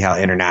down and see how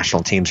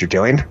international teams are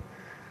doing.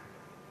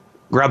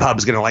 Grubhub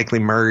is going to likely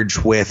merge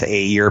with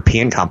a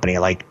European company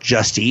like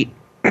Just Eat,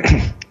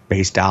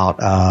 based out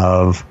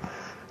of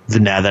the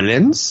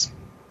Netherlands.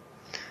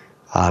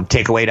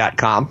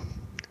 Takeaway.com,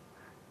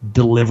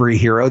 Delivery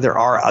Hero. There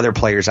are other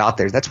players out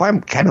there. That's why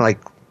I'm kind of like,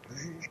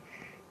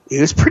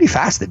 it was pretty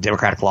fast that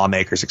Democratic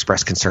lawmakers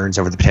expressed concerns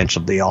over the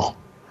potential deal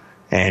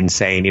and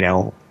saying,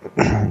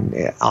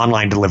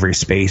 online delivery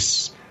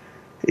space,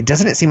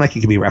 doesn't it seem like it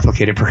can be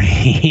replicated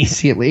pretty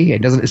easily?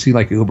 It doesn't seem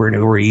like Uber and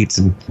Uber Eats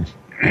and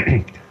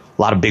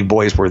a lot of big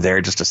boys were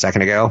there just a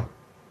second ago.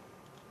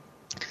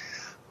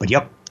 But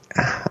yep,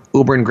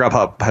 Uber and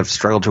Grubhub have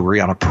struggled to agree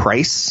on a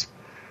price.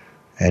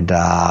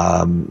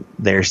 And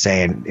they're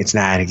saying it's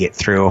not going to get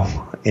through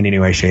in any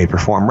way, shape, or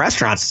form.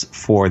 Restaurants,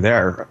 for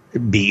their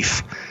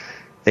beef,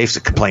 they've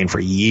complained for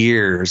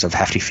years of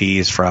hefty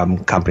fees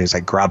from companies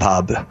like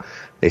Grubhub.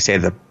 They say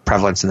the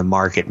prevalence in the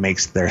market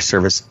makes their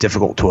service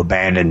difficult to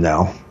abandon,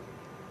 though.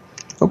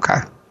 Okay.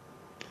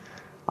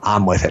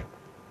 I'm with it.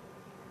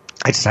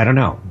 I don't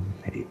know.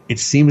 It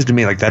seems to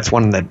me like that's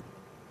one that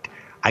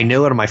I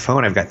know on my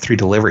phone I've got 3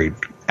 delivery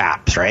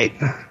apps, right?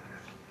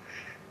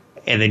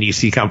 And then you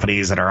see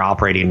companies that are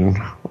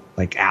operating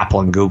like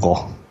Apple and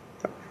Google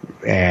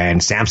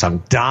and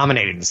Samsung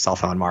dominating the cell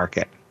phone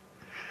market,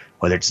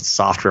 whether it's the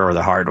software or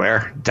the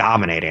hardware,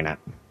 dominating it.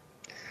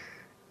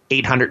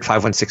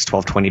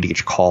 800-516-1220 to get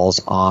your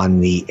calls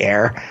on the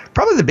air.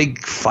 Probably the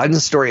big fun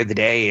story of the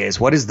day is,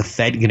 what is the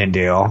Fed going to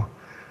do?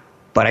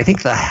 But I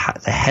think the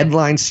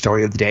headline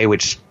story of the day,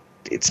 which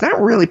it's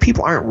not really,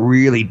 people aren't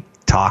really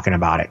talking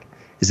about it,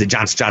 is that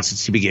Johnson & Johnson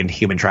to begin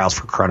human trials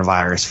for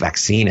coronavirus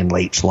vaccine in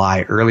late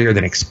July, earlier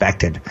than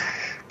expected.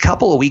 A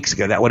couple of weeks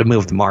ago, that would have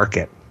moved the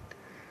market.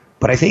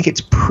 But I think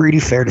it's pretty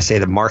fair to say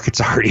the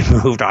market's already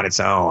moved on its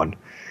own.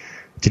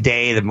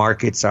 Today, the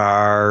markets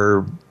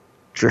are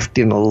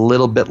drifting a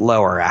little bit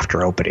lower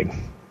after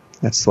opening.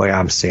 That's the way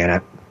I'm seeing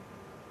it.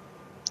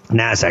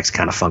 NASDAQ's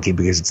kind of funky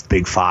because it's the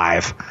big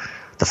five,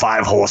 the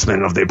five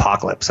horsemen of the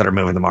apocalypse that are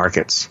moving the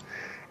markets.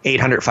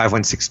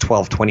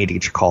 800-516-1220 to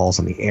get your calls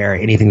on the air.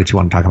 Anything that you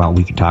want to talk about,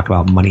 we can talk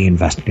about. Money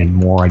invested in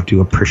more. I do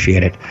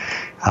appreciate it.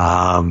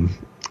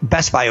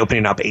 Best Buy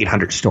opening up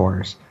 800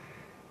 stores.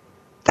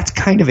 That's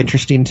kind of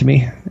interesting to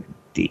me.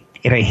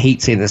 And I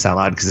hate saying this out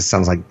loud because it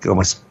sounds like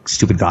almost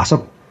stupid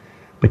gossip.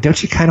 But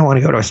don't you kind of want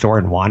to go to a store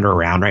and wander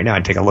around right now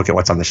and take a look at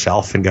what's on the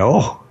shelf and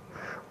go,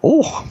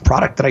 oh,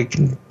 product that I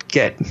can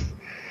get.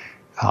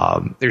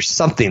 There's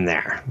something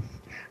there.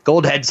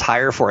 Gold heads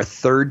higher for a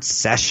third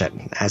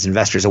session as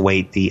investors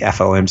await the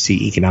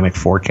FOMC economic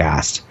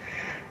forecast.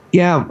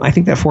 Yeah, I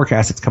think that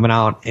forecast that's coming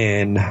out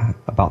in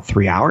about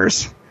 3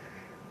 hours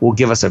will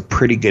give us a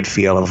pretty good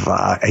feel of,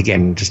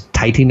 again, just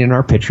tightening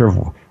our picture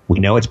of we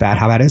know it's bad.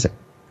 How bad is it?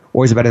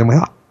 Or is it better than we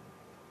thought?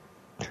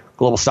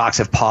 Global stocks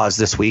have paused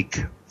this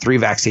week. 3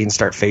 vaccines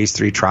start phase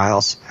 3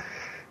 trials.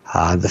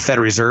 The Fed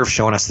Reserve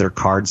showing us their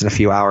cards in a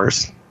few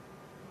hours.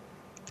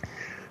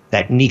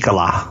 That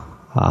Nikola,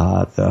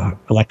 the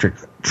electric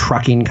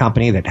trucking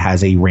company that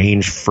has a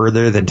range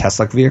further than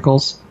Tesla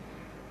vehicles,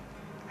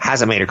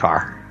 hasn't made a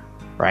car,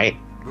 right?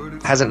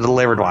 Hasn't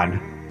delivered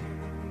one.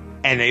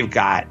 And they've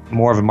got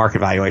more of a market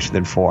valuation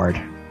than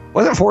Ford.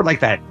 Wasn't Ford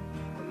like that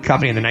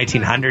company in the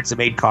 1900s that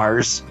made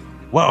cars?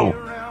 Whoa.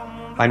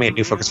 Find me at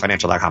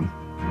newfocusfinancial.com.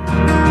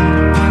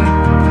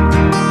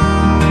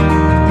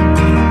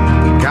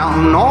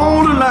 Counting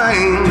all the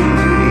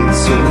lane, it's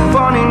so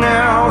funny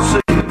now.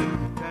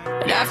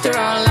 After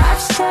our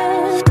life's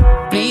said,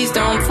 please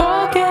don't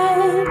forget.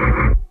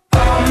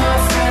 All my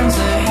friends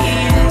are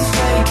heathens,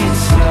 take it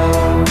slow.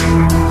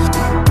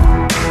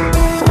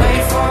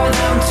 Wait for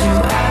them to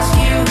ask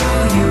you who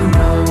you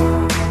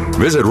know.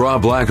 Visit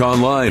Rob Black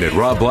online at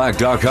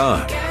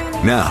robblack.com.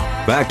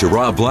 Now, back to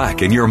Rob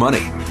Black and Your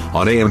Money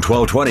on AM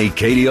 1220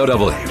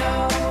 KDOW.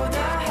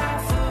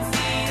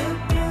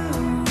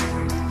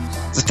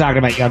 Just talking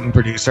about young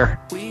producer.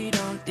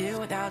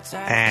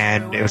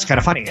 And it was kind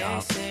of funny.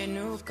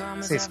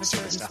 Say some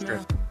stupid stuff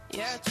during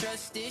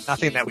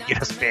nothing that would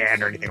get us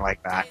banned or anything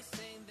like that.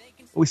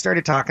 We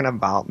started talking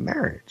about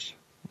marriage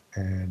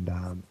and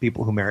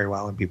people who marry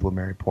well and people who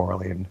marry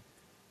poorly, and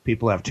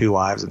people who have 2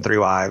 wives and 3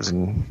 wives,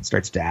 and it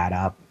starts to add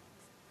up.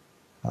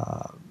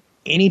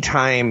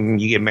 Anytime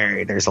you get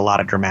married, there's a lot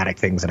of dramatic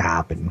things that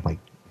happen. Like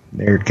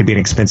there could be an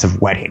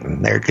expensive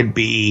wedding. There could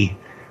be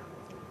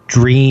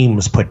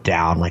dreams put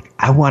down. Like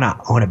I want to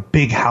own a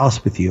big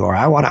house with you, or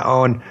I want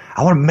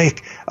to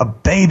make a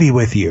baby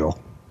with you.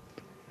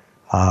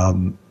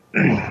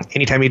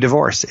 Anytime you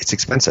divorce, it's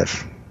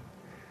expensive.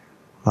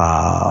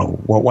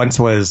 What once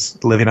was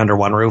living under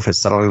one roof is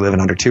suddenly living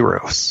under 2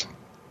 roofs.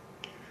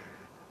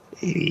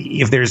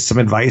 If there's some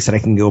advice that I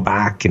can go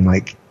back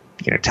and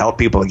tell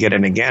people again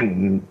and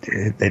again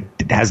that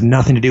it has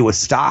nothing to do with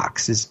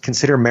stocks, is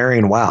consider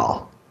marrying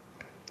well.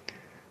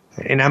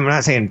 And I'm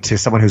not saying to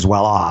someone who's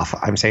well off.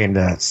 I'm saying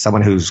to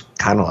someone who's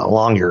kind of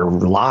along your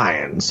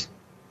lines.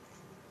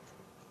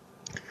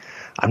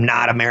 I'm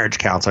not a marriage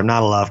counselor. I'm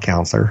not a love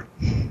counselor.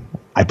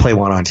 I play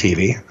one on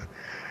TV.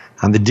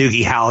 I'm the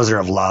Doogie Howser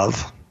of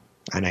love.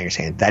 I know you're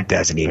saying that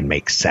doesn't even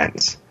make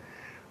sense.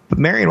 But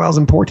marrying well is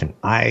important.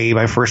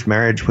 My first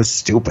marriage was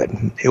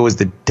stupid. It was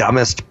the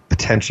dumbest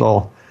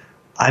potential,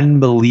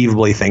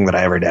 unbelievably thing that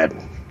I ever did.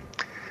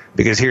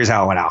 Because here's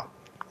how it went out.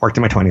 Worked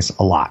in my 20s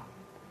a lot.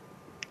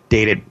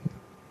 Dated.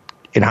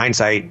 In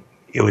hindsight,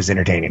 it was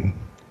entertaining.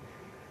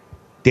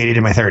 Dated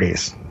in my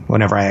 30s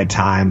whenever I had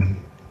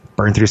time.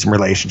 Burned through some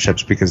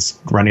relationships because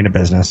running a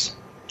business.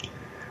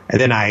 And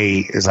then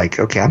I was like,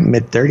 okay, I'm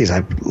mid-30s.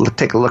 I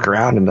take a look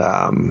around, and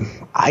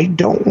I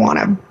don't want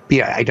to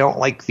be – I don't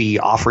like the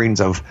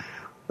offerings of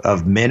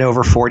men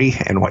over 40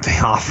 and what they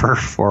offer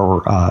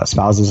for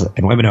spouses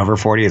and women over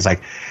 40. Is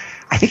like,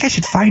 I think I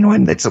should find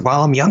one that's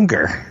while I'm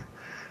younger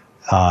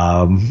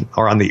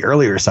or on the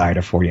earlier side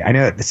of 40. I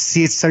know –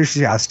 see, it's so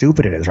how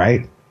stupid it is,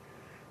 right?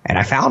 And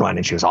I found one,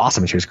 and she was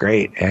awesome, and she was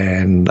great.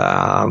 And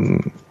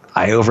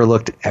I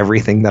overlooked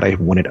everything that I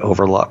wouldn't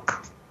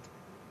overlook.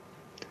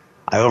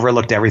 I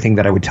overlooked everything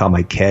that I would tell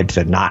my kid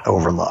to not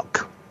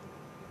overlook.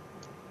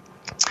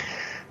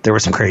 There were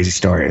some crazy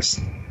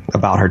stories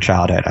about her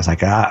childhood. I was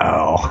like,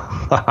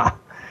 uh-oh.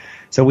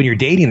 So when you're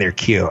dating, they're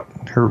cute.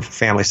 Her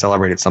family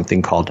celebrated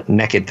something called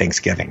Naked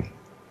Thanksgiving.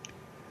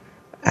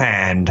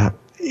 And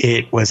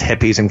it was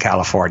hippies in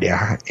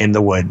California in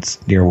the woods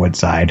near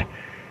Woodside.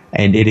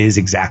 And it is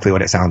exactly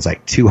what it sounds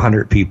like.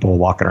 200 people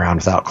walking around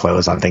without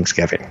clothes on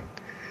Thanksgiving.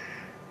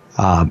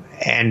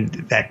 And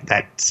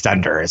that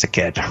stunned her as a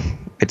kid.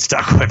 It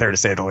stuck with her, to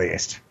say the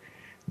least.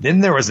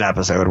 Then there was an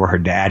episode where her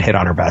dad hit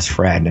on her best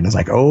friend, and it's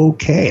like,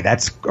 okay,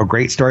 that's a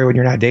great story when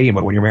you're not dating,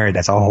 but when you're married,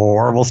 that's a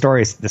horrible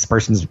story. This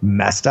person's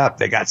messed up.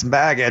 They got some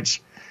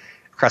baggage.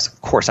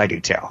 Of course, I do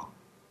too.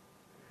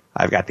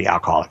 I've got the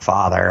alcoholic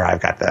father.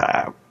 I've got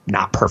the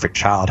not perfect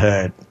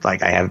childhood.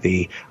 Like I have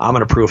I'm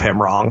going to prove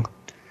him wrong.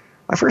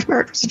 My first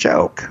marriage was a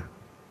joke.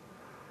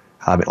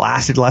 It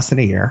lasted less than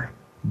a year,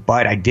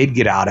 but I did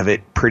get out of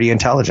it pretty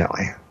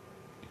intelligently.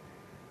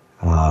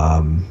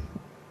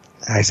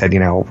 I said,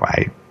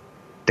 I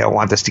don't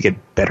want this to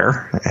get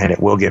bitter, and it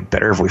will get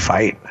bitter if we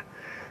fight.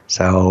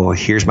 So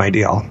here's my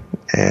deal.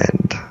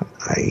 And,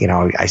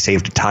 I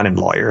saved a ton in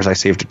lawyers. I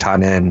saved a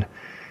ton in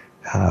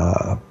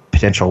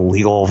potential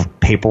legal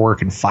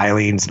paperwork and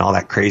filings and all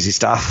that crazy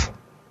stuff.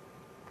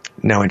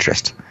 No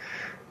interest.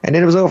 And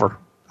then it was over.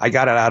 I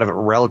got it out of it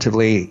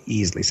relatively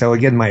easily. So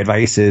again, my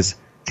advice is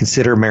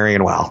consider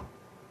marrying well.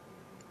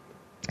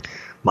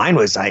 Mine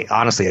was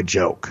honestly a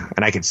joke,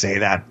 and I could say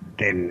that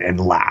and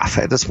laugh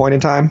at this point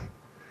in time.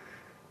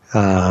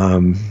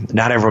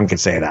 Not everyone can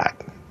say that.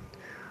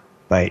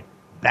 But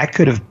that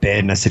could have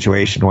been a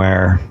situation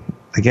where,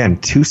 again,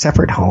 2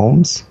 separate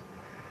homes.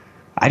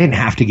 I didn't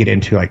have to get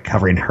into like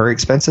covering her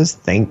expenses,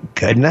 thank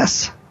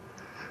goodness.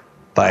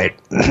 But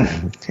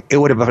it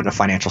would have been a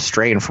financial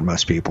strain for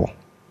most people.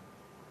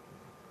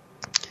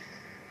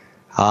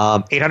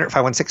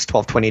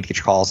 800-516-1220 to get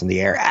your calls in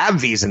the air.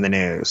 AbbVie's in the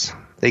news.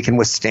 They can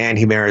withstand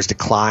Humira's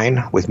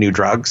decline with new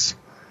drugs.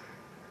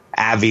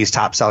 AbbVie's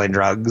top-selling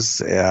drugs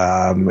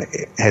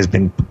has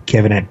been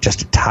given it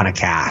just a ton of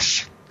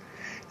cash.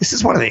 This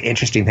is one of the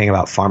interesting things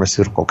about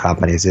pharmaceutical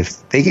companies.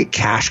 If they get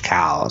cash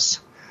cows,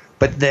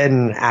 but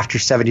then after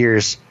 7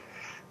 years,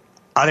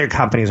 other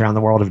companies around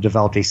the world have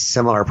developed a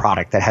similar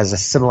product that has a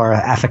similar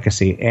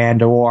efficacy,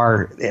 and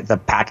or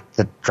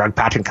the drug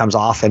patent comes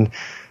off, and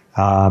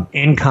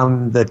in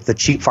come the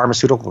cheap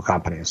pharmaceutical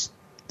companies,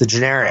 the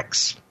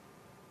generics.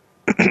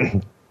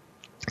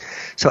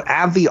 So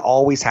AbbVie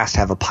always has to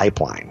have a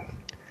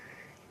pipeline.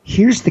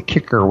 Here's the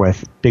kicker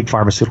with big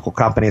pharmaceutical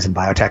companies and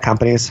biotech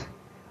companies.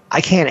 I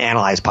can't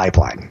analyze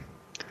pipeline.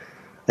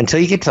 Until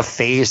you get to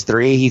phase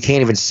 3, you can't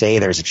even say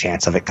there's a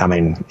chance of it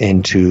coming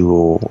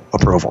into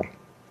approval.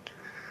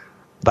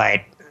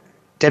 But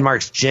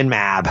Denmark's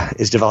Genmab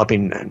is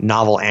developing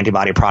novel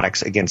antibody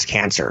products against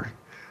cancer.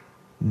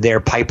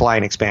 Their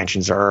pipeline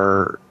expansions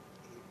are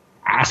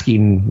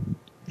asking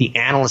the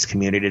analyst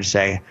community to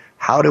say,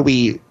 how do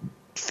we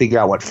figure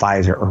out what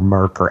Pfizer or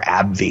Merck or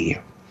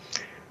AbbVie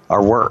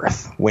are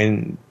worth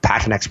when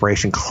patent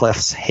expiration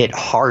cliffs hit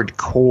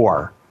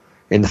hardcore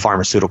in the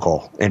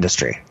pharmaceutical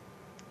industry?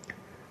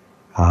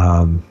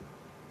 If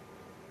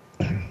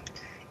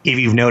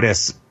you've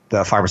noticed,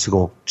 the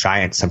pharmaceutical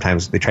giants,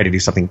 sometimes they try to do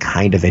something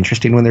kind of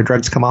interesting when their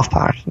drugs come off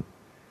patent.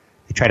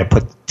 They try to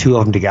put 2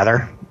 of them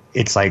together.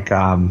 It's like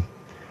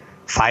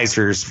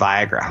Pfizer's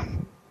Viagra,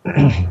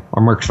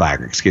 or Merck's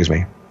Viagra, excuse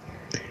me.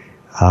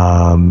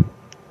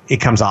 It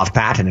comes off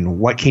patent, and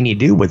what can you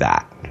do with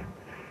that?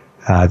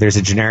 There's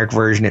a generic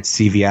version at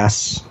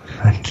CVS.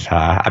 And,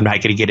 I'm not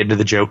going to get into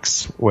the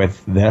jokes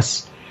with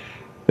this,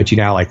 but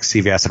like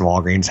CVS and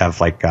Walgreens have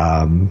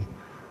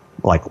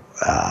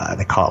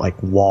they call it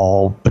like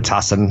wall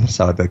Robitussin.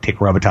 So they take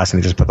Robitussin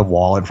and just put the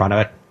wall in front of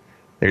it.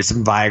 There's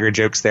some Viagra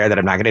jokes there that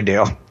I'm not going to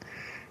do.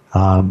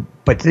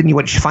 But then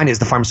what you find is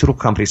the pharmaceutical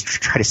companies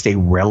try to stay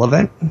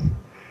relevant.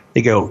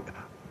 They go,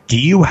 do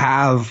you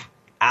have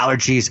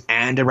allergies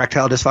and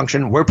erectile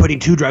dysfunction? We're putting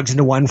 2 drugs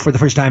into one for the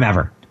first time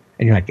ever.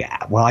 And you're like,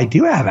 yeah, well, I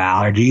do have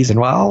allergies, and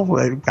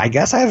well, I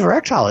guess I have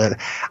erectile.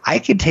 I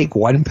can take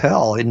 1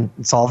 pill and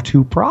solve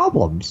 2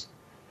 problems.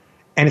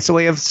 And it's a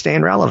way of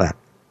staying relevant.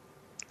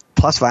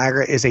 Plus,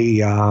 Viagra is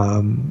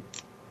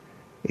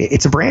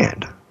it's a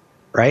brand,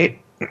 right?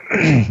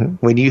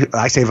 When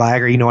I say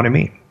Viagra, you know what I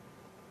mean.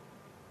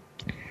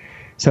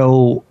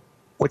 So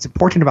what's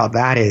important about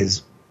that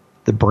is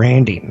the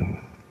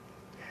branding.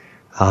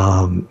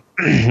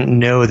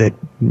 Know that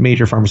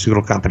major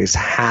pharmaceutical companies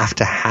have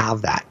to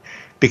have that,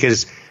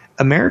 because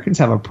Americans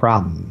have a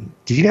problem.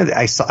 Did you know that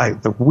I saw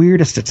the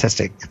weirdest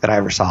statistic that I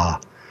ever saw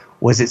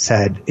was it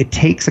said it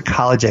takes a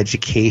college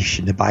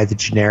education to buy the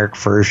generic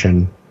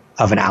version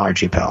of an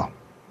allergy pill.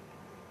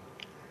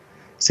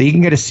 So you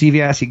can get a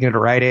CVS, you can get a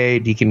Rite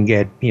Aid, you can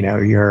get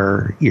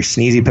your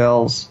sneezy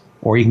pills,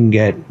 or you can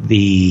get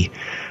the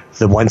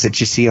ones that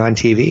you see on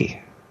TV.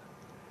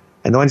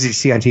 And the ones that you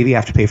see on TV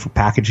have to pay for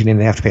packaging, and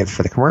they have to pay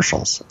for the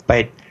commercials.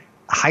 But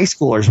high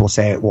schoolers will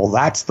say, well,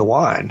 that's the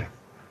one.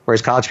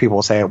 Whereas college people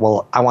will say,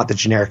 well, I want the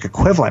generic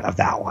equivalent of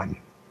that one.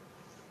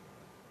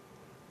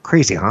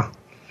 Crazy, huh?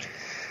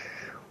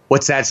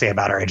 What's that say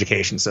about our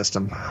education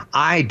system?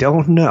 I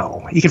don't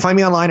know. You can find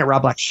me online at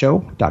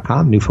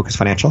robblackshow.com,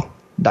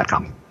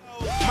 newfocusfinancial.com.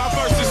 My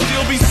verses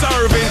still be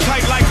serving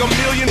tight like a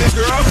million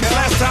girl.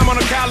 Last time on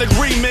a college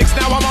remix,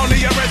 now I'm on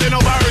the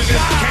original version.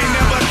 Can't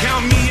never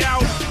count me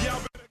out.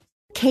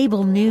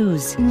 Cable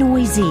news,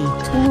 noisy,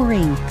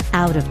 boring.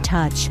 out of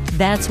touch.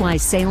 That's why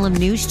Salem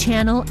News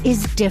Channel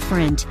is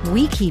different.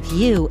 We keep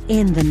you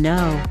in the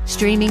know.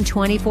 Streaming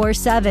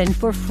 24/7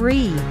 for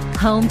free.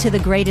 Home to the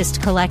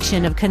greatest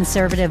collection of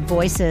conservative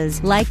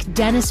voices like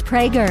Dennis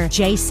Prager,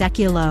 Jay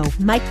Sekulow,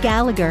 Mike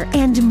Gallagher,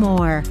 and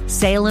more.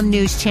 Salem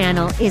News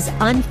Channel is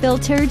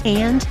unfiltered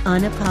and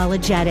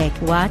unapologetic.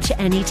 Watch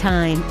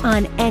anytime,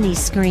 on any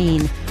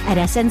screen, at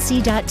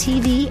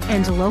snc.tv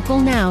and Local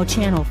Now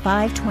Channel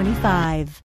 525.